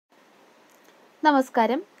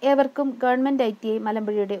നമസ്കാരം, ഏവർക്കും government ITI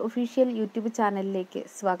മലമ്പുഴയുടെ official YouTube ചാനലിലേക്ക്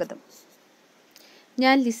സ്വാഗതം.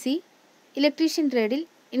 ഞാൻ ലിസി, ഇലക്ട്രീഷ്യൻ ട്രേഡിൽ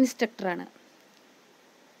ഇൻസ്ട്രക്ടറാണ്.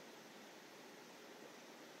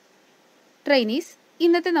 ട്രെയിനീസ്,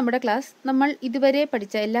 ഇന്നത്തെ നമ്മുടെ ക്ലാസ് നമ്മൾ ഇതുവരെ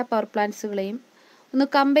പഠിച്ച എല്ലാ പവർ പ്ലാന്റ്സുകളെയും ഒന്ന്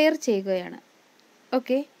കമ്പയർ ചെയ്യുകയാണ്.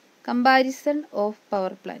 Okay, comparison of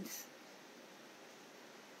power plants.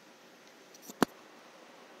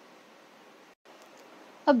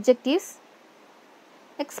 Objectives: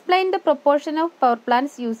 explain the proportion of power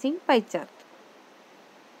plants using pie chart.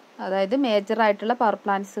 അതായത് മേജർ ആയിട്ടുള്ള power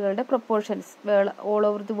പ്ലാന്റ്സുകളുടെ proportions all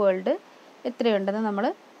over the world എത്രയുണ്ടെന്ന് നമ്മൾ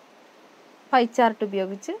പൈ ചാർട്ട്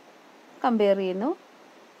ഉപയോഗിച്ച് കമ്പയർ ചെയ്യുന്നു.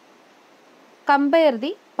 Compare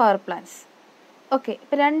the power plants. Okay,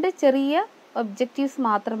 ഇപ്പം രണ്ട് ചെറിയ objectives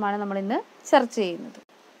മാത്രമാണ് നമ്മളിന്ന് ചർച്ച ചെയ്യുന്നത്.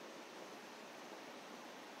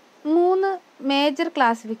 3 മേജർ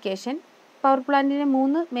ക്ലാസിഫിക്കേഷൻ, പവർ പ്ലാന്റിൻ്റെ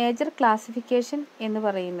 3 മേജർ ക്ലാസിഫിക്കേഷൻ എന്ന്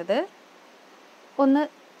പറയുന്നത്: 1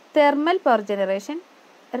 thermal power generation,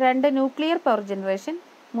 2 nuclear power generation,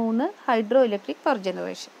 3 hydro electric power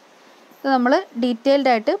generation. ഇത് നമ്മൾ ഡീറ്റെയിൽഡ്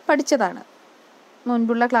ആയിട്ട് പഠിച്ചതാണ്,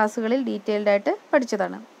 മുൻപുള്ള ക്ലാസ്സുകളിൽ ഡീറ്റെയിൽഡ് ആയിട്ട്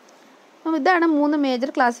പഠിച്ചതാണ്. അപ്പം ഇതാണ് 3 മേജർ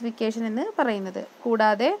ക്ലാസിഫിക്കേഷൻ എന്ന് പറയുന്നത്.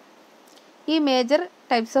 കൂടാതെ ഈ മേജർ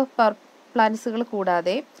ടൈപ്സ് ഓഫ് പവർ പ്ലാന്റ്സുകൾ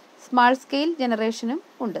കൂടാതെ സ്മാൾ സ്കെയിൽ ജനറേഷനും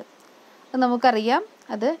ഉണ്ട്. അത് നമുക്കറിയാം,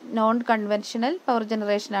 അത് non conventional power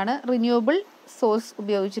ജനറേഷനാണ്. Renewable source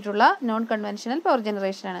ഉപയോഗിച്ചിട്ടുള്ള നോൺ കൺവെൻഷണൽ പവർ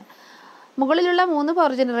ജനറേഷനാണ്. മുകളിലുള്ള 3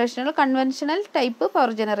 പവർ ജനറേഷനുകൾ കൺവെൻഷണൽ ടൈപ്പ്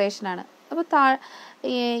പവർ ജനറേഷനാണ്. അപ്പോൾ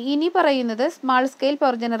ഇനി പറയുന്നത് small scale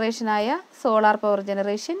power ജനറേഷനായ solar power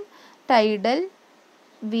generation, tidal,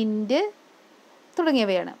 wind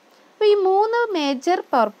തുടങ്ങിയവയാണ്. അപ്പോൾ ഈ 3 മേജർ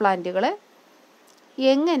പവർ പ്ലാന്റുകൾ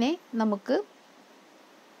എങ്ങനെ നമുക്ക്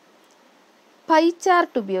പൈ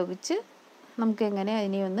ചാർട്ട് ഉപയോഗിച്ച് നമുക്ക് എങ്ങനെ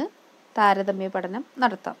അതിനെ ഒന്ന് താരതമ്യ പഠനം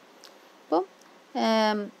നടത്താം. അപ്പം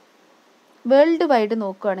വേൾഡ് വൈഡ്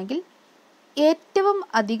നോക്കുകയാണെങ്കിൽ ഏറ്റവും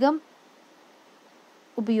അധികം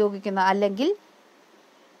ഉപയോഗിക്കുന്ന അല്ലെങ്കിൽ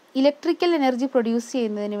ഇലക്ട്രിക്കൽ എനർജി പ്രൊഡ്യൂസ്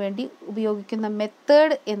ചെയ്യുന്നതിന് വേണ്ടി ഉപയോഗിക്കുന്ന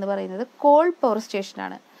മെത്തേഡ് എന്ന് പറയുന്നത് കോൾ പവർ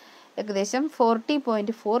സ്റ്റേഷനാണ്. ഏകദേശം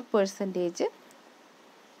 40.4%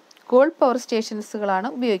 കോൾ പവർ സ്റ്റേഷൻസുകളാണ്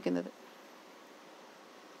ഉപയോഗിക്കുന്നത്.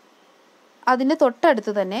 അതിന്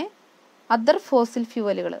തൊട്ടടുത്ത് തന്നെ അതർ ഫോസിൽ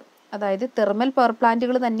ഫ്യൂവലുകൾ, അതായത് തെർമൽ പവർ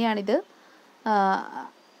പ്ലാന്റുകൾ തന്നെയാണിത്.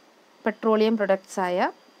 പെട്രോളിയം പ്രൊഡക്ട്സായ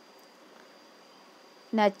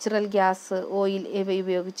നാച്ചുറൽ ഗ്യാസ്, ഓയിൽ ഇവ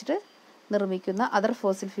ഉപയോഗിച്ചിട്ട് നിർമ്മിക്കുന്ന അതർ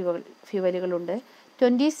ഫോസിൽ ഫ്യൂവലുകളുണ്ട്.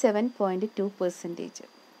 27.2%.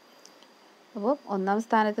 അപ്പോൾ ഒന്നാം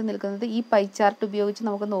സ്ഥാനത്ത് നിൽക്കുന്നത്, ഈ പൈ ചാർട്ട് ഉപയോഗിച്ച്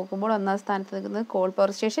നമുക്ക് നോക്കുമ്പോൾ ഒന്നാം സ്ഥാനത്ത് നിൽക്കുന്നത് കോൾ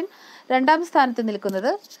പവർ സ്റ്റേഷൻ, രണ്ടാം സ്ഥാനത്ത്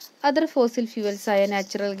നിൽക്കുന്നത് other fossil ഫ്യൂവൽസായ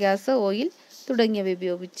natural gas, oil തുടങ്ങിയവ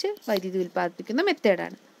ഉപയോഗിച്ച് വൈദ്യുതി ഉൽപ്പാദിപ്പിക്കുന്ന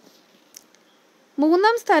മെത്തേഡാണ്.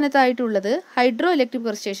 മൂന്നാം സ്ഥാനത്തായിട്ടുള്ളത് hydro electric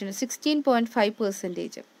power station,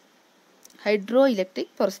 16.5%. Hydro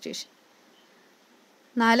electric power station.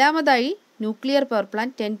 നാലാമതായി ന്യൂക്ലിയർ പവർ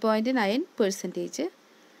പ്ലാന്റ്, 10.9%.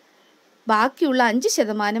 ബാക്കിയുള്ള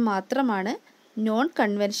 5% മാത്രമാണ് non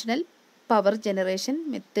conventional power generation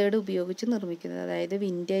method ഉപയോഗിച്ച് നിർമ്മിക്കുന്നത്, അതായത്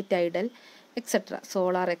wind, tidal etcetera,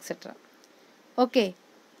 solar etcetera. Okay,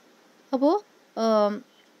 അപ്പോൾ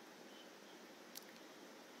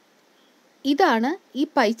ഇതാണ് ഈ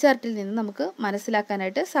പൈ ചാർട്ടിൽ നിന്ന് നമുക്ക്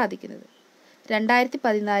മനസ്സിലാക്കാനായിട്ട് സാധിക്കുന്നത്.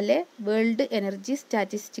 2014 വേൾഡ് എനർജി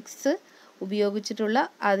സ്റ്റാറ്റിസ്റ്റിക്സ് ഉപയോഗിച്ചിട്ടുള്ള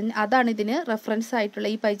അതാണ് ഇതിന് റെഫറൻസ് ആയിട്ടുള്ള,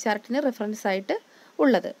 ഈ പൈ ചാർട്ടിന് റെഫറൻസ് ആയിട്ട്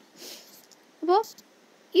ഉള്ളത്. അപ്പോൾ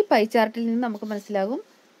ഈ പൈ ചാർട്ടിൽ നിന്ന് നമുക്ക് മനസ്സിലാകും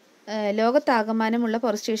ലോകത്താകമാനമുള്ള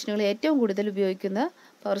പവർ സ്റ്റേഷനുകൾ ഏറ്റവും കൂടുതൽ ഉപയോഗിക്കുന്ന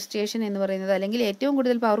പവർ സ്റ്റേഷൻ എന്ന് പറയുന്നത്, അല്ലെങ്കിൽ ഏറ്റവും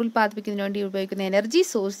കൂടുതൽ പവർ ഉൽപ്പാദിപ്പിക്കുന്നതിന് വേണ്ടി ഉപയോഗിക്കുന്ന എനർജി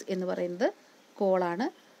സോഴ്സ് എന്ന് പറയുന്നത് കോളാണ്.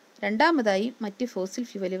 രണ്ടാമതായി മറ്റ് ഫോസിൽ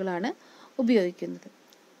ഫ്യൂവലുകളാണ് ഉപയോഗിക്കുന്നത്.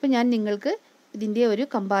 അപ്പോൾ ഞാൻ നിങ്ങൾക്ക് ഇതിൻ്റെ ഒരു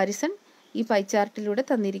കമ്പാരിസൺ ഈ പൈ ചാർട്ടിലൂടെ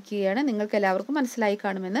തന്നിരിക്കുകയാണ്. നിങ്ങൾക്ക് എല്ലാവർക്കും മനസ്സിലായി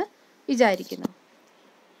കാണുമെന്ന് വിചാരിക്കുന്നു.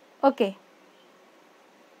 ഓക്കെ,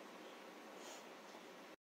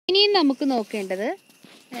 ഇനിയും നമുക്ക് നോക്കേണ്ടത്,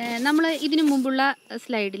 നമ്മൾ ഇതിനു മുമ്പുള്ള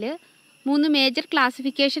സ്ലൈഡിൽ 3 മേജർ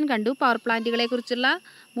ക്ലാസിഫിക്കേഷൻ കണ്ടു. പവർ പ്ലാന്റുകളെ കുറിച്ചുള്ള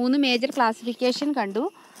 3 മേജർ ക്ലാസിഫിക്കേഷൻ കണ്ടു.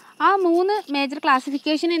 ആ 3 മേജർ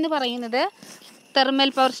ക്ലാസിഫിക്കേഷൻ എന്ന് പറയുന്നത് thermal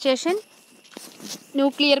power station,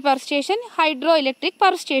 nuclear power station, hydro electric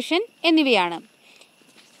power station എന്നിവയാണ്.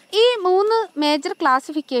 ഈ 3 മേജർ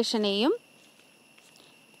ക്ലാസിഫിക്കേഷനെയും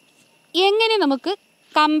എങ്ങനെ നമുക്ക്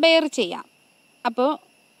കമ്പയർ ചെയ്യാം? അപ്പോൾ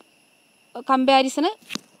കമ്പാരിസണ്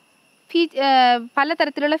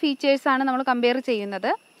പലതരത്തിലുള്ള ഫീച്ചേഴ്സാണ് നമ്മൾ കമ്പയർ ചെയ്യുന്നത്.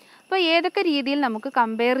 അപ്പോൾ ഏതൊക്കെ രീതിയിൽ നമുക്ക്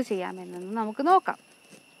കമ്പയർ ചെയ്യാമെന്നൊന്ന് നമുക്ക് നോക്കാം.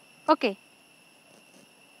 ഓക്കെ,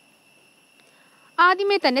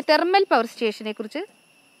 ആദ്യമേ തന്നെ തെർമൽ പവർ സ്റ്റേഷനെ കുറിച്ച്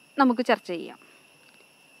നമുക്ക് ചർച്ച ചെയ്യാം.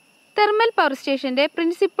 തെർമൽ പവർ സ്റ്റേഷൻ്റെ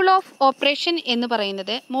പ്രിൻസിപ്പിൾ ഓഫ് ഓപ്പറേഷൻ എന്ന്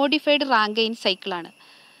പറയുന്നത് മോഡിഫൈഡ് റാങ്കൈൻ സൈക്കിളാണ്.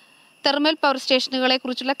 തെർമൽ പവർ സ്റ്റേഷനുകളെ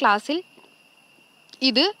കുറിച്ചുള്ള ക്ലാസ്സിൽ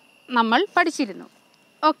ഇത് നമ്മൾ പഠിച്ചിരുന്നു.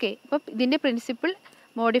 ഓക്കെ, അപ്പം ഇതിൻ്റെ പ്രിൻസിപ്പിൾ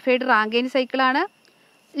മോഡിഫൈഡ് റാങ്കൈൻ സൈക്കിളാണ്.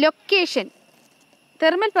 ലൊക്കേഷൻ,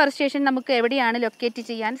 തെർമൽ പവർ സ്റ്റേഷൻ നമുക്ക് എവിടെയാണ് ലൊക്കേറ്റ്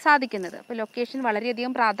ചെയ്യാൻ സാധിക്കുന്നത്? അപ്പോൾ ലൊക്കേഷൻ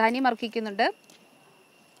വളരെയധികം പ്രാധാന്യം അർഹിക്കുന്നുണ്ട്.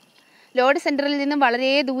 ലോഡ് സെൻറ്ററിൽ നിന്നും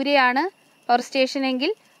വളരെ ദൂരെയാണ് പവർ സ്റ്റേഷൻ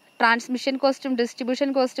എങ്കിൽ ട്രാൻസ്മിഷൻ കോസ്റ്റും ഡിസ്ട്രിബ്യൂഷൻ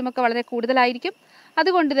കോസ്റ്റും ഒക്കെ വളരെ കൂടുതലായിരിക്കും.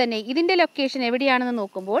 അതുകൊണ്ട് തന്നെ ഇതിൻ്റെ ലൊക്കേഷൻ എവിടെയാണെന്ന്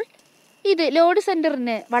നോക്കുമ്പോൾ ഇത് ലോഡ്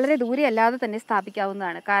സെൻറ്ററിന് വളരെ ദൂരെ അല്ലാതെ തന്നെ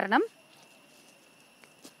സ്ഥാപിക്കാവുന്നതാണ്. കാരണം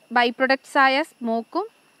ബൈ പ്രൊഡക്ട്സായ സ്മോക്കും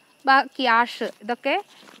ബാക്കി ആഷ് ഇതൊക്കെ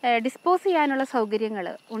ഡിസ്പോസ് ചെയ്യാനുള്ള സൗകര്യങ്ങൾ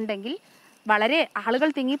ഉണ്ടെങ്കിൽ വളരെ ആളുകൾ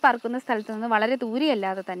തിങ്ങിപ്പാർക്കുന്ന സ്ഥലത്ത് നിന്ന് വളരെ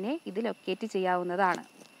ദൂരെയല്ലാതെ തന്നെ ഇത് ലൊക്കേറ്റ് ചെയ്യാവുന്നതാണ്.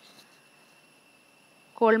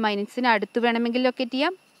 കോൾ മൈൻസിന് അടുത്ത് വേണമെങ്കിൽ ലൊക്കേറ്റ്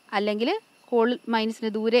ചെയ്യാം, അല്ലെങ്കിൽ കോൾ മൈൻസിന്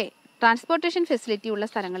ദൂരെ ട്രാൻസ്പോർട്ടേഷൻ ഫെസിലിറ്റി ഉള്ള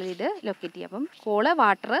സ്ഥലങ്ങളിൽ ഇത് ലൊക്കേറ്റ് ചെയ്യാം. അപ്പം കോള്,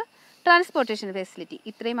 വാട്ടർ, ട്രാൻസ്പോർട്ടേഷൻ ഫെസിലിറ്റി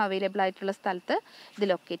ഇത്രയും അവൈലബിൾ ആയിട്ടുള്ള സ്ഥലത്ത് ഇത്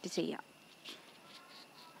ലൊക്കേറ്റ് ചെയ്യാം.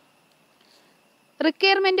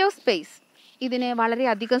 റിക്വയർമെൻറ്റ് ഓഫ് സ്പേസ്, ഇതിന്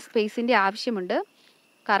വളരെയധികം സ്പേസിൻ്റെ ആവശ്യമുണ്ട്.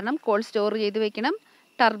 കാരണം കോൾ സ്റ്റോർ ചെയ്ത് വെക്കണം,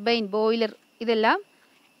 ടർബൈൻ, ബോയിലർ ഇതെല്ലാം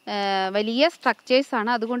വലിയ സ്ട്രക്ചേഴ്സാണ്.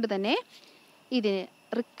 അതുകൊണ്ട് തന്നെ ഇതിന്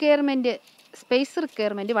സ്പേസ്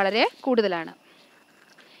റിക്വയർമെൻറ്റ് വളരെ കൂടുതലാണ്.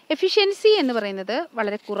 എഫിഷ്യൻസി എന്ന് പറയുന്നത്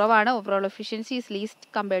വളരെ കുറവാണ്. Overall efficiency is least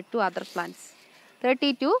compared to other plants.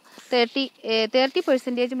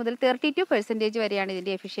 30% മുതൽ 32% വരെയാണ്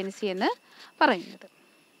ഇതിൻ്റെ എഫിഷ്യൻസി എന്ന് പറയുന്നത്.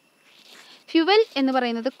 ഫ്യുവൽ എന്ന്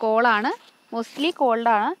പറയുന്നത് കോളാണ്, മോസ്റ്റ്ലി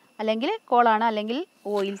കോളാണ്, അല്ലെങ്കിൽ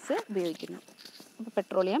ഓയിൽസ് ഉപയോഗിക്കുന്നു. അപ്പോൾ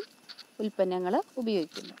പെട്രോളിയം ഉൽപ്പന്നങ്ങൾ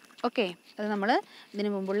ഉപയോഗിക്കുന്നു. ഓക്കെ, അത് നമ്മൾ ഇതിനു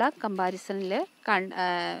മുമ്പുള്ള കമ്പാരിസണിൽ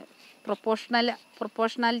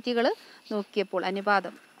പ്രൊപ്പോർഷണാലിറ്റികൾ നോക്കിയപ്പോൾ,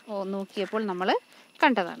 അനുപാതം നോക്കിയപ്പോൾ നമ്മൾ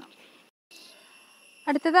കണ്ടതാണ്.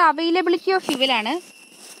 അടുത്തത് അവൈലബിലിറ്റി ഓഫ് ഫ്യുവലാണ്.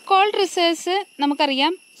 കോൾ റിസോഴ്സ്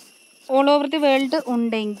നമുക്കറിയാം ഓൾ ഓവർ ദി വേൾഡ്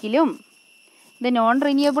ഉണ്ടെങ്കിലും ഇത് നോൺ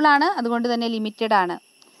റിന്യൂവബിൾ ആണ്, അതുകൊണ്ട് തന്നെ ലിമിറ്റഡ് ആണ്.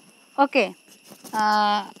 ഓക്കെ,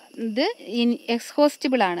 ഇത്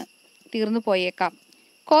എക്സ്ഹോസ്റ്റബിൾ ആണ്, തീർന്നു പോയേക്കാം.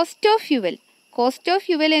 കോസ്റ്റ് ഓഫ്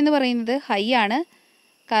ഫ്യുവൽ എന്ന് പറയുന്നത് ഹൈ ആണ്.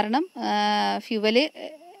 കാരണം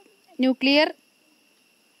ന്യൂക്ലിയർ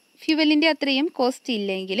ഫ്യുവലിൻ്റെ അത്രയും കോസ്റ്റ്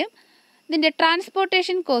ഇല്ലെങ്കിലും ഇതിൻ്റെ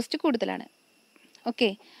ട്രാൻസ്പോർട്ടേഷൻ കോസ്റ്റ് കൂടുതലാണ്. ഓക്കെ,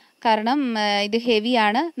 കാരണം ഇത്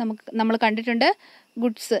ഹെവിയാണ്. നമ്മൾ കണ്ടിട്ടുണ്ട്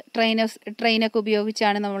ഗുഡ്സ് ട്രെയിനൊക്കെ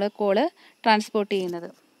ഉപയോഗിച്ചാണ് നമ്മൾ കോള് ട്രാൻസ്പോർട്ട് ചെയ്യുന്നത്.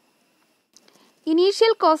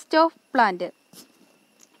 Initial cost of plant,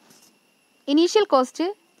 initial cost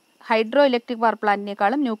hydro electric power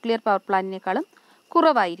പ്ലാന്റിനേക്കാളും nuclear power പ്ലാന്റിനേക്കാളും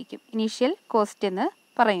കുറവായിരിക്കും ഇനീഷ്യൽ കോസ്റ്റ് എന്ന്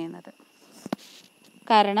പറയുന്നത്.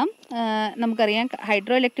 കാരണം നമുക്കറിയാം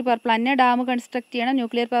ഹൈഡ്രോ ഇലക്ട്രിക് പവർ പ്ലാന്റിന് ഡാം കൺസ്ട്രക്ട് ചെയ്യണം,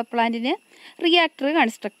 ന്യൂക്ലിയർ പവർ പ്ലാന്റിന് റിയാക്ടർ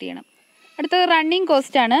കൺസ്ട്രക്ട് ചെയ്യണം. അടുത്തത് running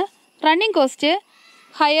കോസ്റ്റാണ്. Running cost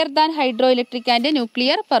higher than hydro electric and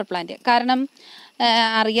nuclear power plant. കാരണം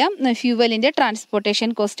അറിയാം ഫ്യൂവലിൻ്റെ ട്രാൻസ്പോർട്ടേഷൻ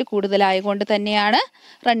കോസ്റ്റ് കൂടുതലായതുകൊണ്ട് തന്നെയാണ്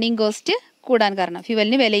റണ്ണിങ് കോസ്റ്റ് കൂടാൻ കാരണം.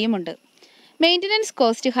 ഫ്യൂവലിന് വിലയുമുണ്ട്. മെയിൻ്റനൻസ്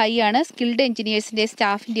കോസ്റ്റ് ഹൈ ആണ്. സ്കിൽഡ് എഞ്ചിനീയേഴ്സിൻ്റെ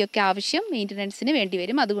സ്റ്റാഫിൻ്റെയൊക്കെ ആവശ്യം മെയിൻ്റനൻസിന് വേണ്ടി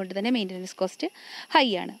വരും. അതുകൊണ്ട് തന്നെ മെയിൻ്റനൻസ് കോസ്റ്റ് ഹൈ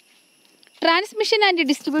ആണ്. Transmission and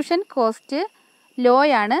distribution cost law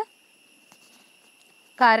ആണ്.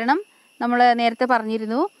 കാരണം നമ്മൾ നേരത്തെ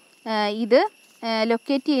പറഞ്ഞിരുന്നു ഇത്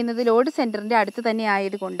ലൊക്കേറ്റ് ചെയ്യുന്നത് ലോഡ് സെൻറ്ററിൻ്റെ അടുത്ത് തന്നെ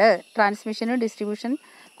ആയതുകൊണ്ട് ട്രാൻസ്മിഷനും ഡിസ്ട്രിബ്യൂഷൻ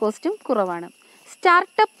കോസ്റ്റും കുറവാണ്.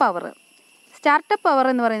 സ്റ്റാർട്ടപ്പ് പവർ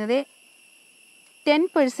എന്ന് പറയുന്നത്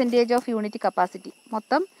 10% ഓഫ് യൂണിറ്റ് കപ്പാസിറ്റി,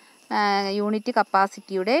 മൊത്തം യൂണിറ്റ്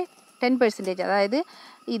കപ്പാസിറ്റിയുടെ 10%, അതായത്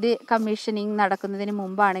ഇത് കമ്മീഷനിങ് നടക്കുന്നതിന്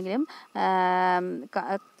മുമ്പാണെങ്കിലും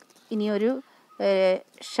ഇനിയൊരു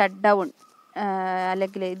ഷട്ട് ഡൗൺ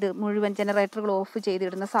അല്ലെങ്കിൽ ഇത് മുഴുവൻ ജനറേറ്ററുകൾ ഓഫ്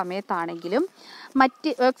ചെയ്തിടുന്ന സമയത്താണെങ്കിലും മറ്റ്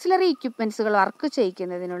ഓക്സിലറി ഇക്വിപ്മെൻറ്റ്സുകൾ വർക്ക്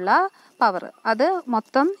ചെയ്യിക്കുന്നതിനുള്ള പവർ, അത്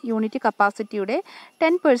മൊത്തം യൂണിറ്റ് കപ്പാസിറ്റിയുടെ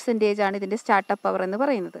 10% ആണ് ഇതിൻ്റെ സ്റ്റാർട്ടപ്പ് പവർ എന്ന്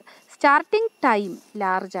പറയുന്നത്. സ്റ്റാർട്ടിംഗ് ടൈം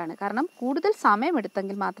ലാർജ് ആണ്. കാരണം കൂടുതൽ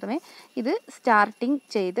സമയമെടുത്തെങ്കിൽ മാത്രമേ ഇത് സ്റ്റാർട്ടിംഗ്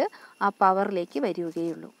ചെയ്ത് ആ പവറിലേക്ക്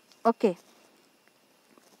വരികയുള്ളൂ. ഓക്കെ,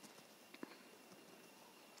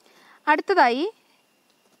 അടുത്തതായി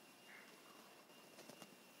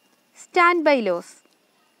സ്റ്റാൻഡ്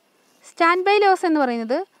ബൈ ലോസ് എന്ന്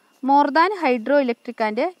പറയുന്നത് more than hydro electric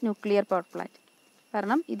and nuclear power plant.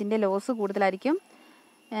 കാരണം ഇതിൻ്റെ ലോസ് കൂടുതലായിരിക്കും.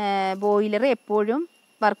 ബോയിലർ എപ്പോഴും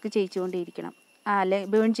വർക്ക് ചെയ്തുകൊണ്ടിരിക്കണം,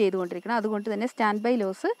 ബേൺ ചെയ്തുകൊണ്ടിരിക്കണം. അതുകൊണ്ട് തന്നെ സ്റ്റാൻഡ് ബൈ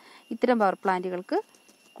ലോസ് ഇത്തരം പവർ പ്ലാന്റുകൾക്ക്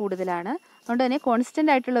കൂടുതലാണ്. അതുകൊണ്ട് തന്നെ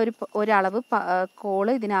കോൺസ്റ്റൻ്റ് ആയിട്ടുള്ള ഒരളവ്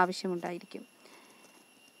കോള് ഇതിനാവശ്യമുണ്ടായിരിക്കും.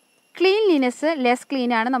 ക്ലീൻലിനെസ് ലെസ്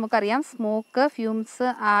ക്ലീൻ ആണ്. നമുക്കറിയാം സ്മോക്ക്, ഫ്യൂംസ്,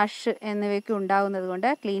 ആഷ് എന്നിവയൊക്കെ ഉണ്ടാകുന്നത് കൊണ്ട്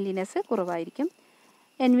ക്ലീൻലിനെസ് കുറവായിരിക്കും.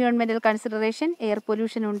 എൻവയോൺമെൻറ്റൽ കൺസിഡറേഷൻ, എയർ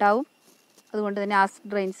പൊല്യൂഷൻ ഉണ്ടാവും. അതുകൊണ്ട് തന്നെ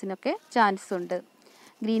ആസിഡ് റെയിൻസിനൊക്കെ ചാൻസ് ഉണ്ട്.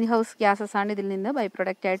 ഗ്രീൻ ഹൗസ് ഗ്യാസസ് ആണ് ഇതിൽ നിന്ന് ബൈ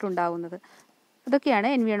പ്രൊഡക്റ്റ് ആയിട്ട് ഉണ്ടാകുന്നത്. അതൊക്കെയാണ്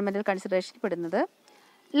എൻവയോൺമെൻറ്റൽ കൺസിഡറേഷനിൽ പെടുന്നത്.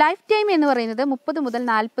 ലൈഫ് ടൈം എന്ന് പറയുന്നത് 30 മുതൽ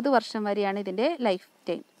 40 വർഷം വരെയാണ് ഇതിൻ്റെ ലൈഫ്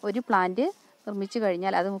ടൈം. ഒരു പ്ലാന്റ് നിർമ്മിച്ചു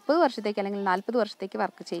കഴിഞ്ഞാൽ അത് 30 വർഷത്തേക്ക് അല്ലെങ്കിൽ 40 വർഷത്തേക്ക്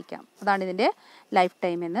വർക്ക് ചെയ്യിക്കാം. അതാണ് ഇതിൻ്റെ ലൈഫ്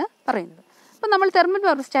ടൈം എന്ന് പറയുന്നത്. അപ്പോൾ നമ്മൾ തെർമൽ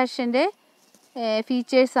പവർ സ്റ്റേഷൻ്റെ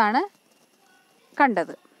ഫീച്ചേഴ്സാണ്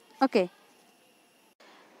കണ്ടത്. ഓക്കെ,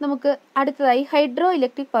 നമുക്ക് അടുത്തതായി ഹൈഡ്രോ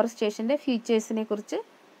ഇലക്ട്രിക് പവർ സ്റ്റേഷൻ്റെ ഫീച്ചേഴ്സിനെ കുറിച്ച്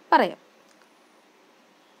പറയാം.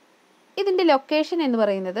 ഇതിൻ്റെ ലൊക്കേഷൻ എന്ന്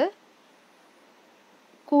പറയുന്നത്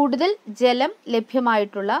കൂടുതൽ ജലം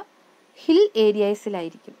ലഭ്യമായിട്ടുള്ള ഹിൽ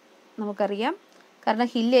ഏരിയാസിലായിരിക്കും. നമുക്കറിയാം, കാരണം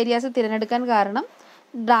ഹിൽ ഏരിയാസ് തിരഞ്ഞെടുക്കാൻ കാരണം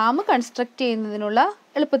ഡാം കൺസ്ട്രക്ട് ചെയ്യുന്നതിനുള്ള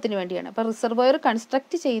എളുപ്പത്തിന് വേണ്ടിയാണ്. അപ്പോൾ റിസർവോയർ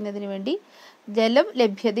കൺസ്ട്രക്ട് ചെയ്യുന്നതിന് വേണ്ടി ജലം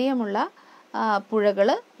ലഭ്യതയുമുള്ള പുഴകൾ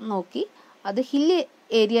നോക്കി അത് ഹിൽ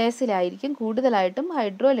ഏരിയാസിലായിരിക്കും കൂടുതലായിട്ടും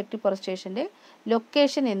ഹൈഡ്രോ ഇലക്ട്രിക് പവർ സ്റ്റേഷൻ്റെ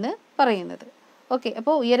ലൊക്കേഷൻ എന്ന് പറയുന്നത്. ഓക്കെ,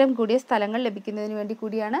 അപ്പോൾ ഉയരം കൂടിയ സ്ഥലങ്ങൾ ലഭിക്കുന്നതിന് വേണ്ടി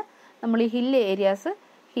കൂടിയാണ് നമ്മൾ ഈ ഹിൽ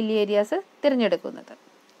ഏരിയാസ് തിരഞ്ഞെടുക്കുന്നത്.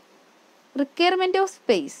 റിക്വയർമെൻറ്റ് ഓഫ്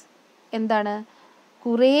സ്പേസ് എന്താണ്?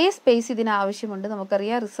 കുറേ സ്പേസ് ഇതിന് ആവശ്യമുണ്ട്.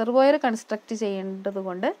 നമുക്കറിയാം, റിസർവോയർ കൺസ്ട്രക്ട് ചെയ്യേണ്ടത്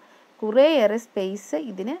കൊണ്ട് കുറേയേറെ സ്പേസ്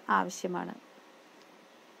ഇതിന് ആവശ്യമാണ്.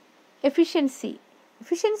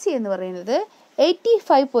 എഫിഷ്യൻസി എന്ന് പറയുന്നത്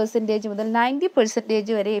 85% മുതൽ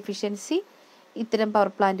 90% വരെ എഫിഷ്യൻസി ഇത്തരം പവർ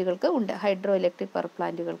പ്ലാന്റുകൾക്ക് ഉണ്ട്, ഹൈഡ്രോ ഇലക്ട്രിക് പവർ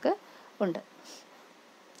പ്ലാന്റുകൾക്ക് ഉണ്ട്.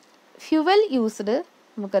 ഫ്യുവൽ യൂസ്ഡ്,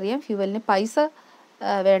 നമുക്കറിയാം ഫ്യുവലിന് പൈസ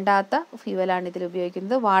വേണ്ടാത്ത ഫ്യുവലാണ് ഇതിൽ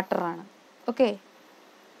ഉപയോഗിക്കുന്നത്, വാട്ടറാണ്. ഓക്കെ,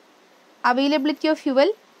 അവൈലബിലിറ്റി ഓഫ് ഫ്യുവൽ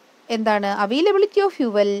എന്താണ്? Availability of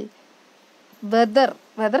fuel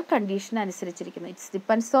weather condition അനുസരിച്ചിരിക്കുന്നു. It's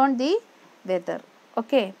depends on the weather.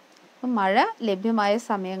 Okay, മഴ ലഭ്യമായ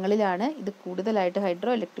സമയങ്ങളിലാണ് ഇത് കൂടുതലായിട്ട്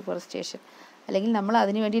ഹൈഡ്രോ ഇലക്ട്രിക് പവർ സ്റ്റേഷൻ, അല്ലെങ്കിൽ നമ്മൾ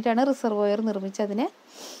അതിന് വേണ്ടിയിട്ടാണ് റിസർവോയർ നിർമ്മിച്ച് അതിനെ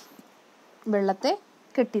വെള്ളത്തെ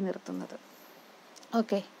കെട്ടി നിർത്തുന്നത്.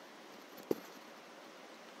 Okay,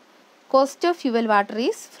 cost of fuel water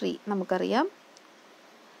is free. നമുക്കറിയാം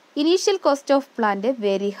initial cost of plant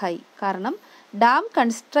very high, കാരണം ഡാം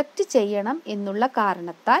കൺസ്ട്രക്റ്റ് ചെയ്യണം എന്നുള്ള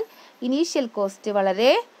കാരണത്താൽ ഇനീഷ്യൽ കോസ്റ്റ്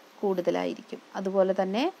വളരെ കൂടുതലായിരിക്കും. അതുപോലെ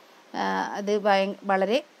തന്നെ അത്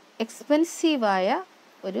വളരെ എക്സ്പെൻസീവായ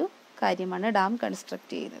ഒരു കാര്യമാണ് ഡാം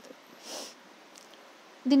കൺസ്ട്രക്റ്റ് ചെയ്യുന്നത്.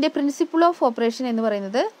 ഇതിൻ്റെ പ്രിൻസിപ്പിൾ ഓഫ് ഓപ്പറേഷൻ എന്ന്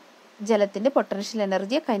പറയുന്നത് ജലത്തിൻ്റെ പൊട്ടൻഷ്യൽ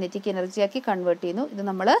എനർജിയെ കൈനറ്റിക് എനർജിയാക്കി കൺവേർട്ട് ചെയ്യുന്നു. ഇത്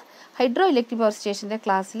നമ്മൾ ഹൈഡ്രോ ഇലക്ട്രിക് പവർ സ്റ്റേഷൻ്റെ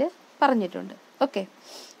ക്ലാസ്സിൽ പറഞ്ഞിട്ടുണ്ട്. ഓക്കെ,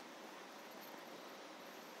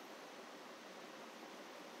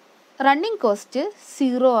 റണ്ണിങ് കോസ്റ്റ്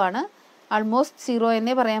 0 ആണ്, ആൾമോസ്റ്റ് 0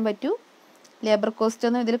 എന്നേ പറയാൻ പറ്റൂ. ലേബർ കോസ്റ്റ്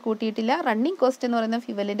ഒന്നും ഇതിൽ കൂട്ടിയിട്ടില്ല. റണ്ണിങ് കോസ്റ്റ് എന്ന് പറയുന്ന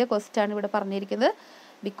ഫ്യുവലിൻ്റെ കോസ്റ്റാണ് ഇവിടെ പറഞ്ഞിരിക്കുന്നത്,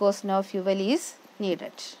 because no fuel is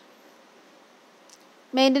needed.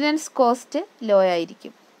 Maintenance cost law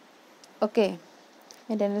ആയിരിക്കും. ഓക്കെ,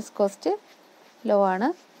 മെയിൻ്റനൻസ് കോസ്റ്റ് ലോ ആണ്.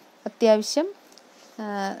 അത്യാവശ്യം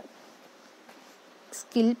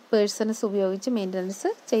സ്കിൽ പേഴ്സൺസ് ഉപയോഗിച്ച് മെയിൻ്റനൻസ്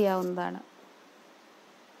ചെയ്യാവുന്നതാണ്.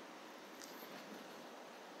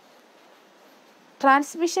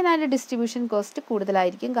 ട്രാൻസ്മിഷൻ ആൻഡ് ഡിസ്ട്രിബ്യൂഷൻ കോസ്റ്റ്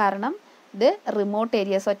കൂടുതലായിരിക്കും, കാരണം ഇത് റിമോട്ട്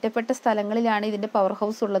ഏരിയാസ്, ഒറ്റപ്പെട്ട സ്ഥലങ്ങളിലാണ് ഇതിൻ്റെ പവർ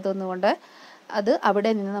ഹൗസ് ഉള്ളതെന്നുകൊണ്ട് അത്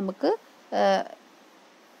അവിടെ നിന്ന് നമുക്ക്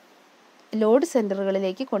ലോഡ്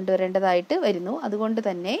സെൻറ്ററുകളിലേക്ക് കൊണ്ടുവരേണ്ടതായിട്ട് വരുന്നു. അതുകൊണ്ട്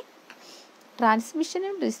തന്നെ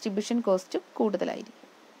ട്രാൻസ്മിഷനും ഡിസ്ട്രിബ്യൂഷൻ കോസ്റ്റും കൂടുതലായിരിക്കും.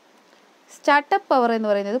 സ്റ്റാർട്ടപ്പ് പവർ എന്ന്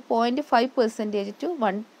പറയുന്നത് 0.5% to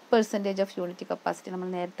 1% ഓഫ് യൂണിറ്റ് കപ്പാസിറ്റി. നമ്മൾ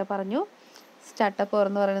നേരത്തെ പറഞ്ഞു, സ്റ്റാർട്ടപ്പ് പവർ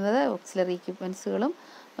എന്ന് പറയുന്നത് ഓക്സിലറി എക്യുപ്മെൻസുകളും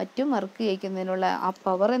മറ്റും വർക്ക് ചെയ്യിക്കുന്നതിനുള്ള ആ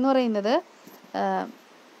പവർ എന്ന് പറയുന്നത്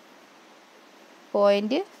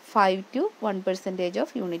 0.5 to 1%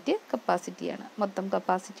 ഓഫ് യൂണിറ്റ് കപ്പാസിറ്റിയാണ്. മൊത്തം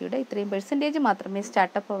കപ്പാസിറ്റിയുടെ ഇത്രയും പെർസെൻറ്റേജ് മാത്രമേ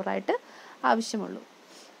സ്റ്റാർട്ടപ്പ് പവറായിട്ട് ആവശ്യമുള്ളൂ.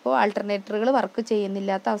 അപ്പോൾ ആൾട്ടർനേറ്ററുകൾ വർക്ക്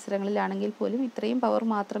ചെയ്യുന്നില്ലാത്ത അവസരങ്ങളിലാണെങ്കിൽ പോലും ഇത്രയും പവർ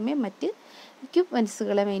മാത്രമേ മറ്റ്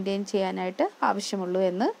എക്യുപ്മെൻസുകളെ മെയിൻറ്റെയിൻ ചെയ്യാനായിട്ട് ആവശ്യമുള്ളൂ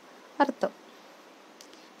എന്ന് അർത്ഥം.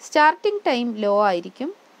 സ്റ്റാർട്ടിംഗ് ടൈം ലോ ആയിരിക്കും,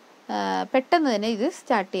 പെട്ടെന്ന് തന്നെ ഇത്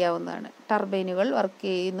സ്റ്റാർട്ട് ചെയ്യാവുന്നതാണ്. ടർബൈനുകൾ വർക്ക്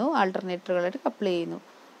ചെയ്യുന്നു, ആൾട്ടർനേറ്ററുകളായിട്ട് കപ്പിൾ ചെയ്യുന്നു.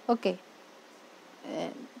 ഓക്കെ,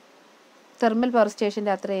 തെർമൽ പവർ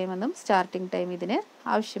സ്റ്റേഷൻ്റെ അത്രയുമൊന്നും സ്റ്റാർട്ടിംഗ് ടൈം ഇതിന്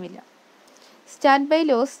ആവശ്യമില്ല. സ്റ്റാൻഡ് ബൈ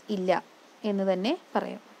ലോസ് ഇല്ല എന്ന് തന്നെ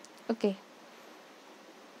പറയാം. ഓക്കെ,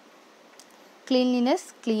 ക്ലീൻലിനെസ്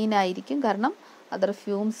ക്ലീൻ ആയിരിക്കും, കാരണം അതർ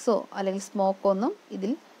ഫ്യൂംസോ അല്ലെങ്കിൽ സ്മോക്കോ ഒന്നും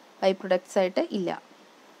ഇതിൽ ബൈ പ്രൊഡക്ട്സ് ആയിട്ട് ഇല്ല.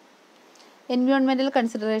 Environmental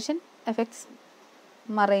consideration effects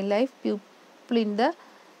marine life, people in the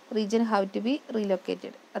region have to B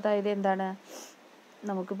റീലൊക്കേറ്റഡ്. അതായത് എന്താണ്,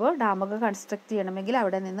 നമുക്കിപ്പോൾ ഡാമൊക്കെ കൺസ്ട്രക്ട് ചെയ്യണമെങ്കിൽ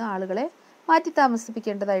അവിടെ നിന്ന് ആളുകളെ മാറ്റി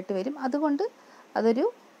താമസിപ്പിക്കേണ്ടതായിട്ട് വരും. അതുകൊണ്ട് അതൊരു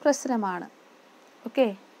പ്രശ്നമാണ്. Okay,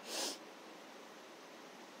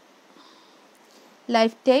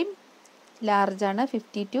 life time ലാർജാണ്,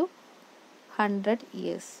 50 to 100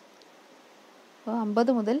 years. അപ്പോൾ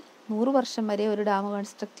 50 മുതൽ 100 വർഷം വരെ ഒരു ഡാം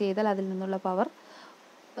കൺസ്ട്രക്ട് ചെയ്താൽ അതിൽ നിന്നുള്ള പവർ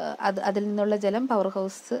അതിൽ നിന്നുള്ള ജലം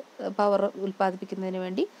പവർ ഉൽപ്പാദിപ്പിക്കുന്നതിന്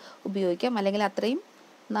വേണ്ടി ഉപയോഗിക്കാം. അല്ലെങ്കിൽ അത്രയും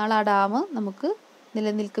നാൾ ആ ഡാം നമുക്ക്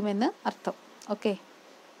നിലനിൽക്കുമെന്ന് അർത്ഥം. ഓക്കെ.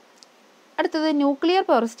 അടുത്തത് ന്യൂക്ലിയർ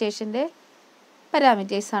പവർ സ്റ്റേഷൻ്റെ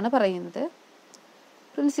പാരാമീറ്റേഴ്സാണ് പറയുന്നത്.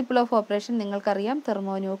 പ്രിൻസിപ്പിൾ ഓഫ് ഓപ്പറേഷൻ നിങ്ങൾക്കറിയാം,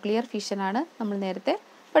 തെർമോ ന്യൂക്ലിയർ ഫിഷനാണ്, നമ്മൾ നേരത്തെ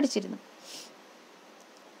പഠിച്ചിരുന്നു.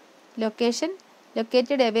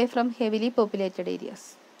 Located away from heavily populated areas,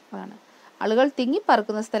 അതാണ്. ആളുകൾ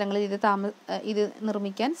തിങ്ങിപ്പാർക്കുന്ന സ്ഥലങ്ങളിൽ ഇത്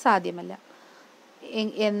നിർമ്മിക്കാൻ സാധ്യമല്ല.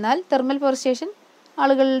 എന്നാൽ തെർമൽ പവർ സ്റ്റേഷൻ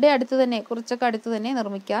ആളുകളുടെ അടുത്ത് തന്നെ, കുറച്ചൊക്കെ അടുത്ത് തന്നെ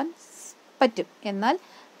നിർമ്മിക്കാൻ പറ്റും. എന്നാൽ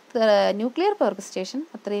ന്യൂക്ലിയർ പവർ സ്റ്റേഷൻ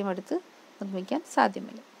അത്രയും അടുത്ത് നിർമ്മിക്കാൻ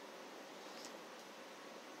സാധ്യമല്ല.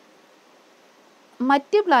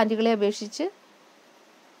 മറ്റ് പ്ലാന്റുകളെ അപേക്ഷിച്ച്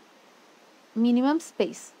മിനിമം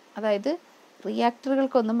സ്പേസ്, അതായത്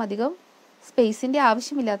റിയാക്ടറുകൾക്കൊന്നും അധികം സ്പേസിൻ്റെ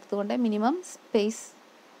ആവശ്യമില്ലാത്തത് കൊണ്ട് മിനിമം സ്പേസ്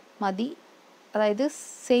മതി. അതായത്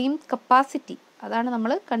സെയിം കപ്പാസിറ്റി, അതാണ്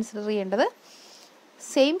നമ്മൾ കൺസിഡർ ചെയ്യേണ്ടത്.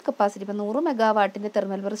 സെയിം കപ്പാസിറ്റി, ഇപ്പോൾ 100 മെഗാവാട്ടിൻ്റെ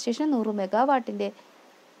thermal power station 100 മെഗാവാട്ടിൻ്റെ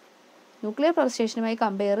nuclear power സ്റ്റേഷനുമായി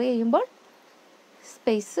compare ചെയ്യുമ്പോൾ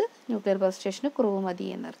സ്പേസ് ന്യൂക്ലിയർ പവർ സ്റ്റേഷന് കുറവ് മതി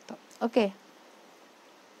എന്നർത്ഥം. Okay.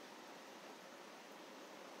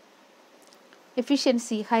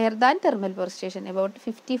 Efficiency higher than thermal power station, about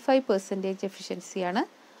 55% എഫിഷ്യൻസിയാണ്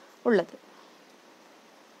ഉള്ളത്.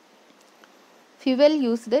 Fuel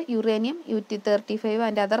used uranium, U-235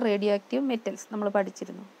 and other radio active metals നമ്മൾ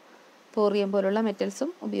പഠിച്ചിരുന്നു. തോറിയം പോലുള്ള മെറ്റൽസും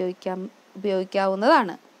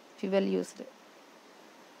ഉപയോഗിക്കാവുന്നതാണ് fuel used.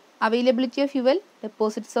 Availability of fuel,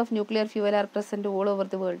 deposits of nuclear fuel are present all over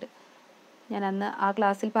the world. ഞാൻ അന്ന് ആ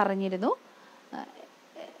ക്ലാസ്സിൽ പറഞ്ഞിരുന്നു,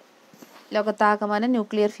 ലോകത്താകമാനം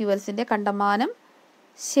ന്യൂക്ലിയർ ഫ്യുവൽസിൻ്റെ കണ്ടമാനം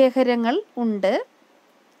ശേഖരങ്ങൾ ഉണ്ട്.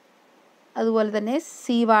 അതുപോലെ തന്നെ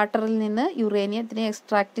സീ വാട്ടറിൽ നിന്ന് യുറേനിയത്തിനെ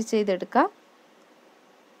എക്സ്ട്രാക്റ്റ് ചെയ്തെടുക്കാം.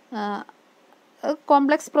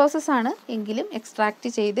 കോംപ്ലക്സ് പ്രോസസ്സാണ്, എങ്കിലും എക്സ്ട്രാക്റ്റ്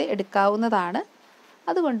ചെയ്ത് എടുക്കാവുന്നതാണ്.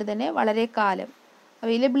 അതുകൊണ്ട് തന്നെ വളരെ കാലം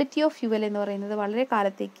അവൈലബിലിറ്റി ഓഫ് ഫ്യുവൽ എന്ന് പറയുന്നത് വളരെ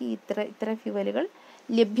കാലത്തേക്ക് ഇത്തരം ഫ്യുവലുകൾ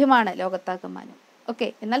ലഭ്യമാണ് ലോകത്താകമാനം. ഓക്കെ.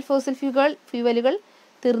 എന്നാൽ ഫോസിൽ ഫ്യുവലുകൾ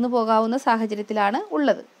തീർന്നു പോകാവുന്ന സാഹചര്യത്തിലാണ്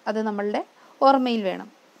ഉള്ളത്. അത് നമ്മളുടെ ഓർമ്മയിൽ വേണം.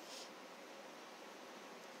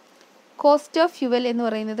 കോസ്റ്റ് ഓഫ് ഫ്യുവൽ എന്ന്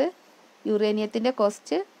പറയുന്നത് യുറേനിയത്തിൻ്റെ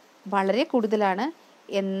കോസ്റ്റ് വളരെ കൂടുതലാണ്.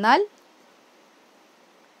 എന്നാൽ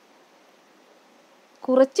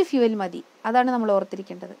കുറച്ച് ഫ്യുവൽ മതി, അതാണ് നമ്മൾ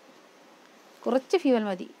ഓർത്തിരിക്കേണ്ടത്. കുറച്ച് ഫ്യുവൽ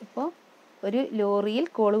മതി. ഇപ്പോൾ ഒരു ലോറിയിൽ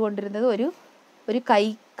കോൾ കൊണ്ടിരുന്നത് ഒരു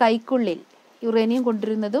കൈക്കുള്ളിൽ യുറേനിയം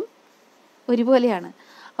കൊണ്ടിരുന്നതും ഒരുപോലെയാണ്.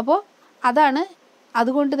 അപ്പോൾ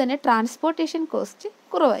അതുകൊണ്ട് തന്നെ ട്രാൻസ്പോർട്ടേഷൻ കോസ്റ്റ്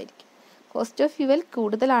കുറവായിരിക്കും. Cost of fuel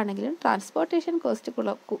കൂടുതലാണെങ്കിലും transportation cost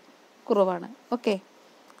കുറവാണ്. Okay.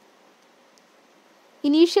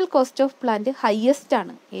 Initial cost of plant highest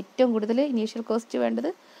ആണ്. ഏറ്റവും കൂടുതൽ ഇനീഷ്യൽ കോസ്റ്റ് വേണ്ടത്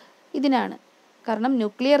ഇതിനാണ്. കാരണം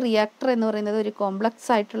ന്യൂക്ലിയർ റിയാക്ടർ എന്ന് പറയുന്നത് ഒരു കോംപ്ലക്സ്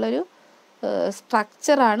ആയിട്ടുള്ളൊരു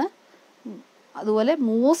സ്ട്രക്ചറാണ്. അതുപോലെ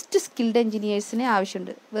മോസ്റ്റ് സ്കിൽഡ് എൻജിനീയേഴ്സിനെ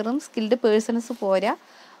ആവശ്യമുണ്ട്. വെറും സ്കിൽഡ് പേഴ്സൺസ് പോരാ,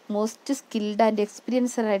 മോസ്റ്റ് സ്കിൽഡ് ആൻഡ്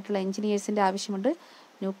എക്സ്പീരിയൻസ്ഡ് ആയിട്ടുള്ള എൻജിനീയേഴ്സിൻ്റെ ആവശ്യമുണ്ട്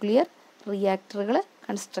ന്യൂക്ലിയർ റിയാക്ടറുകൾ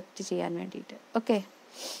കൺസ്ട്രക്റ്റ് ചെയ്യാൻ വേണ്ടിയിട്ട്. ഓക്കെ.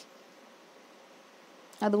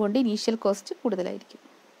 അതുകൊണ്ട് ഇനീഷ്യൽ കോസ്റ്റ് കൂടുതലായിരിക്കും.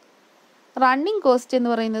 റണ്ണിങ് കോസ്റ്റ് എന്ന്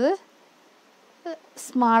പറയുന്നത്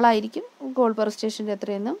സ്മാളായിരിക്കും. കോൾ പവർ സ്റ്റേഷൻ്റെ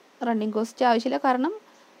അത്രയൊന്നും റണ്ണിങ് കോസ്റ്റ് ആവശ്യമില്ല. കാരണം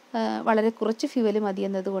വളരെ കുറച്ച് ഫ്യുവൽ മതി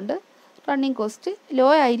എന്നതുകൊണ്ട് റണ്ണിങ് കോസ്റ്റ് ലോ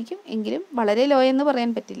ആയിരിക്കും. എങ്കിലും വളരെ ലോ എന്ന്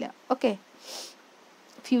പറയാൻ പറ്റില്ല. ഓക്കെ.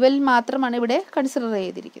 ഫ്യുവൽ മാത്രമാണ് ഇവിടെ കൺസിഡർ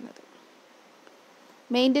ചെയ്തിരിക്കുന്നത്.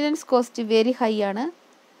 മെയിൻ്റനൻസ് കോസ്റ്റ് വെരി ഹൈ ആണ്.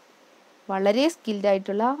 വളരെ സ്കിൽഡ്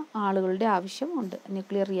ആയിട്ടുള്ള ആളുകളുടെ ആവശ്യം ഉണ്ട്.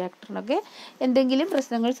 ന്യൂക്ലിയർ റിയാക്ടറിനൊക്കെ എന്തെങ്കിലും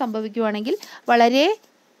പ്രശ്നങ്ങൾ സംഭവിക്കുകയാണെങ്കിൽ വളരെ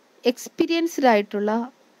എക്സ്പീരിയൻസ്ഡ് ആയിട്ടുള്ള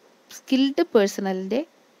സ്കിൽഡ് പേഴ്സണലിൻ്റെ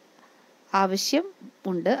ആവശ്യം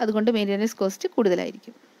ഉണ്ട്. അതുകൊണ്ട് മെയിൻ്റനൻസ് കോസ്റ്റ്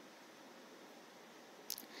കൂടുതലായിരിക്കും.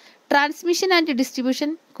 ട്രാൻസ്മിഷൻ ആൻഡ് ഡിസ്ട്രിബ്യൂഷൻ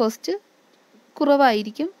കോസ്റ്റ്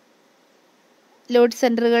കുറവായിരിക്കും. ലോഡ്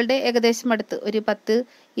സെൻറ്ററുകളുടെ ഏകദേശം അടുത്ത് ഒരു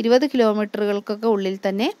 10-20 കിലോമീറ്ററുകൾക്കൊക്കെ ഉള്ളിൽ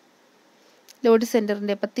തന്നെ, ലോഡ്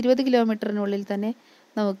സെൻറ്ററിൻ്റെ 10-20 കിലോമീറ്ററിനുള്ളിൽ തന്നെ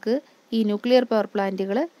നമുക്ക് ഈ ന്യൂക്ലിയർ പവർ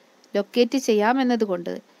പ്ലാന്റുകൾ ലൊക്കേറ്റ്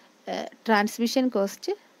ചെയ്യാമെന്നതുകൊണ്ട് ട്രാൻസ്മിഷൻ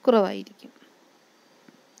കോസ്റ്റ് കുറവായിരിക്കും.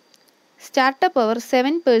 Startup power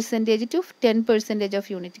 7% to 10% of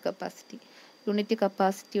unit capacity. Unit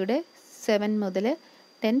കപ്പാസിറ്റിയുടെ 7 മുതൽ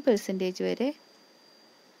 10% വരെ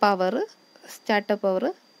സ്റ്റാർട്ടപ്പ് പവർ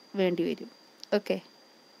വേണ്ടി വരും. Okay.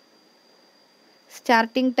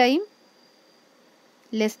 Starting time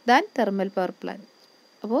less than thermal power plant.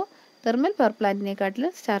 അപ്പോൾ തെർമൽ പവർ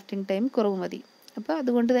പ്ലാന്റിനെക്കാട്ടിലും സ്റ്റാർട്ടിംഗ് ടൈം കുറവ് മതി. അപ്പോൾ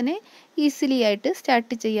അതുകൊണ്ട് തന്നെ ഈസിലി ആയിട്ട്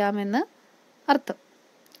സ്റ്റാർട്ട് ചെയ്യാമെന്ന് അർത്ഥം.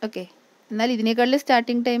 ഓക്കെ. എന്നാൽ ഇതിനേക്കാളും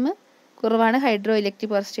സ്റ്റാർട്ടിംഗ് ടൈം കുറവാണ് ഹൈഡ്രോ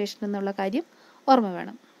ഇലക്ട്രിക് പവർ സ്റ്റേഷൻ എന്നുള്ള കാര്യം ഓർമ്മ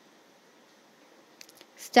വേണം.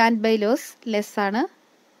 സ്റ്റാൻഡ് ബൈ ലോസ് ലെസ് ആണ്.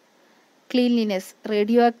 ക്ലീൻലിനെസ്,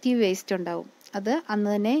 റേഡിയോ ആക്റ്റീവ് വേസ്റ്റ് ഉണ്ടാവും. അത് അന്ന്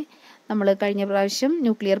തന്നെ നമ്മൾ കഴിഞ്ഞ പ്രാവശ്യം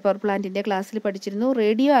ന്യൂക്ലിയർ പവർ പ്ലാന്റിൻ്റെ ക്ലാസ്സിൽ പഠിച്ചിരുന്നു.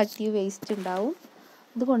 റേഡിയോ ആക്റ്റീവ് വേസ്റ്റ് ഉണ്ടാവും.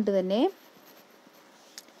 അതുകൊണ്ട് തന്നെ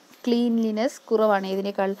ക്ലീൻലിനെസ് കുറവാണ്.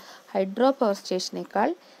 ഇതിനേക്കാൾ ഹൈഡ്രോ പവർ സ്റ്റേഷനേക്കാൾ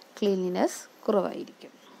ക്ലീൻലിനെസ്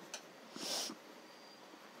കുറവായിരിക്കും.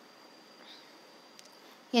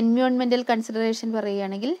 എൻവയോൺമെൻറ്റൽ കൺസിഡറേഷൻ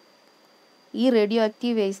പറയുകയാണെങ്കിൽ ഈ റേഡിയോ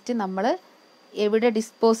ആക്റ്റീവ് വേസ്റ്റ് നമ്മൾ എവിടെ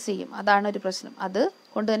ഡിസ്പോസ് ചെയ്യും, അതാണ് ഒരു പ്രശ്നം. അത്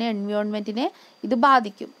കൊണ്ട് തന്നെ എൻവയോൺമെൻറ്റിനെ ഇത്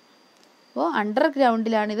ബാധിക്കും. അപ്പോൾ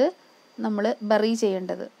അണ്ടർഗ്രൗണ്ടിലാണിത് നമ്മൾ ബറി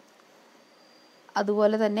ചെയ്യേണ്ടത്.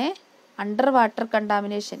 അതുപോലെ തന്നെ അണ്ടർ വാട്ടർ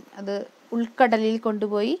കണ്ടാമിനേഷൻ, അത് ഉൾക്കടലിൽ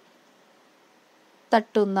കൊണ്ടുപോയി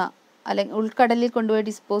തട്ടുന്ന അല്ലെങ്കിൽ ഉൾക്കടലിൽ കൊണ്ടുപോയി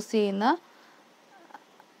ഡിസ്പോസ് ചെയ്യുന്ന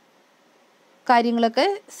കാര്യങ്ങളൊക്കെ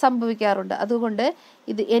സംഭവിക്കാറുണ്ട്. അതുകൊണ്ട്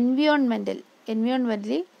ഇത്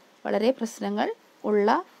എൻവയോൺമെൻ്റലി വളരെ പ്രശ്നങ്ങൾ ഉള്ള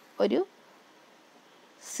ഒരു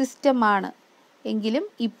സിസ്റ്റമാണ്. എങ്കിലും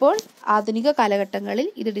ഇപ്പോൾ ആധുനിക കാലഘട്ടങ്ങളിൽ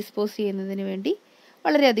ഇത് ഡിസ്പോസ് ചെയ്യുന്നതിന് വേണ്ടി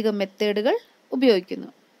വളരെയധികം മെത്തേഡുകൾ ഉപയോഗിക്കുന്നു.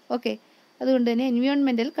 ഓക്കെ, അതുകൊണ്ട് തന്നെ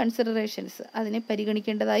എൻവയോൺമെൻറ്റൽ കൺസിഡറേഷൻസ് അതിനെ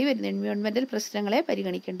പരിഗണിക്കേണ്ടതായി വരുന്നു. എൻവയോൺമെൻറ്റൽ പ്രശ്നങ്ങളെ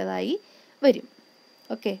പരിഗണിക്കേണ്ടതായി വരും.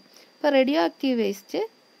 ഓക്കെ, അപ്പോൾ റേഡിയോ ആക്റ്റീവ് വേസ്റ്റ്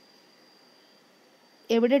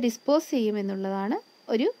എവിടെ ഡിസ്പോസ് ചെയ്യുമെന്നുള്ളതാണ്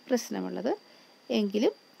ഒരു പ്രശ്നമുള്ളത്.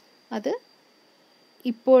 എങ്കിലും അത്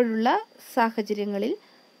ഇപ്പോഴുള്ള സാഹചര്യങ്ങളിൽ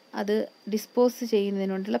അത് ഡിസ്പോസ്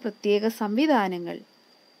ചെയ്യുന്നതിനുള്ള പ്രത്യേക സംവിധാനങ്ങൾ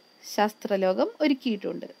ശാസ്ത്രലോകം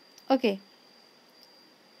ഒരുക്കിയിട്ടുണ്ട്. ഓക്കെ,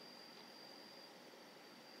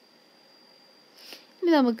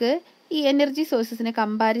 ഇനി നമുക്ക് ഈ എനർജി സോഴ്സസിനെ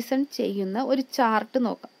കമ്പാരിസൺ ചെയ്യുന്ന ഒരു ചാർട്ട്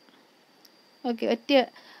നോക്കാം. ഓക്കെ,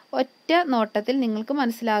 ഒറ്റ നോട്ടത്തിൽ നിങ്ങൾക്ക്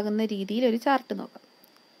മനസ്സിലാകുന്ന രീതിയിൽ ഒരു ചാർട്ട് നോക്കാം.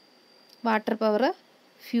 Water power,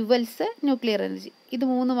 fuels, nuclear energy, ഇത്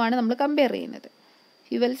മൂന്നുമാണ് നമ്മൾ കമ്പയർ ചെയ്യുന്നത്.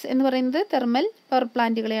 ഫ്യൂവൽസ് എന്ന് പറയുന്നത് തെർമൽ പവർ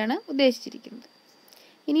പ്ലാന്റുകളെയാണ് ഉദ്ദേശിച്ചിരിക്കുന്നത്.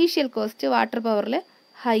 ഇനീഷ്യൽ കോസ്റ്റ് വാട്ടർ പവറിൽ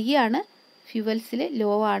ഹൈ ആണ്, ഫ്യൂവൽസിൽ ലോ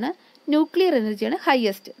ആണ്, ന്യൂക്ലിയർ എനർജിയാണ്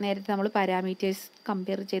ഹയസ്റ്റ്. നേരത്തെ നമ്മൾ പാരാമീറ്റേഴ്സ്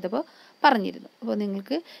കമ്പയർ ചെയ്തപ്പോൾ പറഞ്ഞിരുന്നു. അപ്പോൾ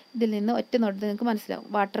നിങ്ങൾക്ക് ഇതിൽ നിന്ന് ഒറ്റ നോട്ടത്തിൽ നിങ്ങൾക്ക് മനസ്സിലാവും.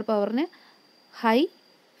 വാട്ടർ പവറിന് ഹൈ,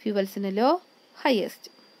 ഫ്യൂവൽസിന് ലോ,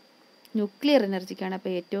 ഹയസ്റ്റ്. ന്യൂക്ലിയർ എനർജിക്കാണ്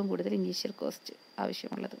അപ്പോൾ ഏറ്റവും കൂടുതൽ ഇനീഷ്യൽ കോസ്റ്റ്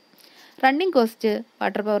ആവശ്യമുള്ളത്. റണ്ണിങ് കോസ്റ്റ്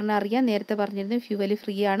വാട്ടർ പവറിന് അറിയാം, നേരത്തെ പറഞ്ഞിരുന്നു. ഫ്യൂവൽ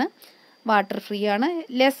ഫ്രീ ആണ്, വാട്ടർ ഫ്രീ ആണ്,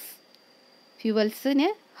 ലെസ്. ഫ്യൂവൽസിന്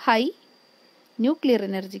high, nuclear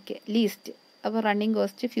എനർജിക്ക് least. അപ്പോൾ റണ്ണിങ്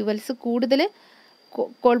കോസ്റ്റ് ഫ്യൂവൽസ് കൂടുതൽ,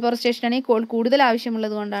 കോൾ പവർ സ്റ്റേഷനാണെങ്കിൽ കോൾ കൂടുതൽ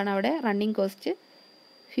ആവശ്യമുള്ളത് കൊണ്ടാണ് അവിടെ റണ്ണിങ് കോസ്റ്റ്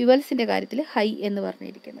ഫ്യൂവൽസിൻ്റെ കാര്യത്തിൽ ഹൈ എന്ന്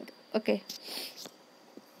പറഞ്ഞിരിക്കുന്നത്. Okay,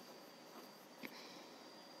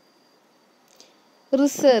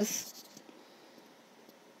 reserves.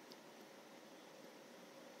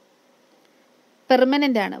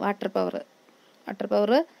 പെർമനൻ്റ് ആണ് water power. Water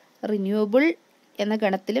power renewable എന്ന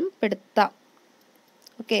ഗണത്തിലും പെടുത്താം.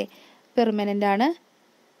 ഓക്കെ, പെർമനൻ്റ് ആണ്.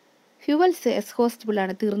 ഫ്യൂവൽസ് എക്സ്ഹോസ്റ്റബിൾ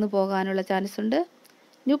ആണ്, തീർന്നു പോകാനുള്ള ചാൻസ് ഉണ്ട്.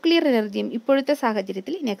 ന്യൂക്ലിയർ എനർജിയും ഇപ്പോഴത്തെ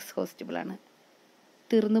സാഹചര്യത്തിൽ ഇൻഎക്സ്ഹോസ്റ്റബിൾ ആണ്,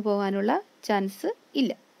 തീർന്നു പോകാനുള്ള ചാൻസ്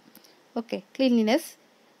ഇല്ല. Okay, cleanliness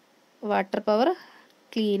water power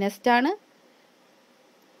cleanest ആണ്,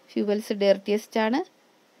 ഫ്യൂവൽസ് ഡെർട്ടിയസ്റ്റ് ആണ്.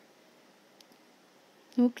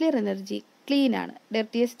 ന്യൂക്ലിയർ എനർജി ക്ലീൻ ആണ്.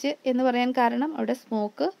 ഡെർട്ടിയസ്റ്റ് എന്ന് പറയാൻ കാരണം അവിടെ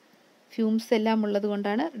സ്മോക്ക്, ഫ്യൂംസ് എല്ലാം ഉള്ളത്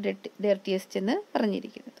കൊണ്ടാണ് ഡെർട്ടിയസ്റ്റ് എന്ന്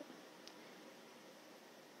പറഞ്ഞിരിക്കുന്നത്.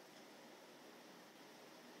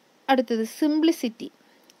 അടുത്തത് സിംപ്ലിസിറ്റി.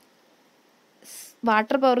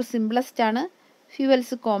 വാട്ടർ പവർ സിംപ്ലസ്റ്റ് ആണ്,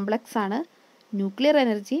 ഫ്യൂവൽസ് കോംപ്ലക്സ് ആണ്, ന്യൂക്ലിയർ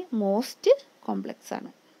എനർജി മോസ്റ്റ് കോംപ്ലക്സ്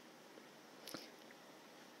ആണ്.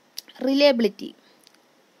 Reliability.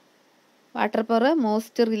 Water power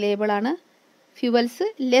most reliable ആണ്, ഫ്യൂവൽസ്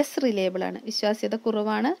ലെസ് റിലയബിൾ ആണ്, വിശ്വാസ്യത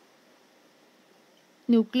കുറവാണ്.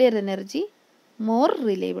 ന്യൂക്ലിയർ എനർജി മോർ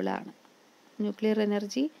റിലയബിൾ ആണ്. ന്യൂക്ലിയർ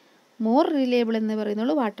എനർജി മോർ റിലയബിൾ എന്ന്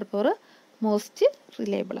പറയുന്നുള്ളൂ, വാട്ടർ പവർ മോസ്റ്റ്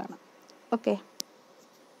റിലയബിൾ ആണ്. ഓക്കെ,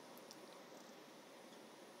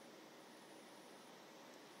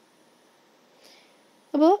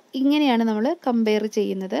 അപ്പോൾ ഇങ്ങനെയാണ് നമ്മൾ കമ്പയർ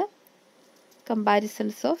ചെയ്യുന്നത്,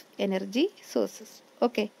 comparisons of energy sources.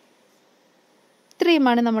 Okay,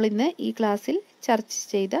 ഇത്രയുമാണ് നമ്മൾ ഇന്ന് ഈ ക്ലാസ്സിൽ ചർച്ച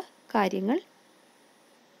ചെയ്ത കാര്യങ്ങൾ.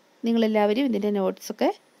 നിങ്ങളെല്ലാവരും ഇതിൻ്റെ നോട്ട്സൊക്കെ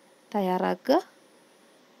തയ്യാറാക്കുക,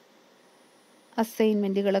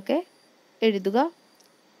 അസൈൻമെൻറ്റുകളൊക്കെ എഴുതുക,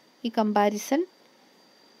 ഈ കമ്പാരിസൺ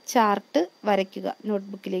ചാർട്ട് വരയ്ക്കുക,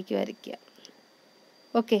 നോട്ട്ബുക്കിലേക്ക് വരയ്ക്കുക.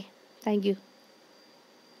 Okay, thank you.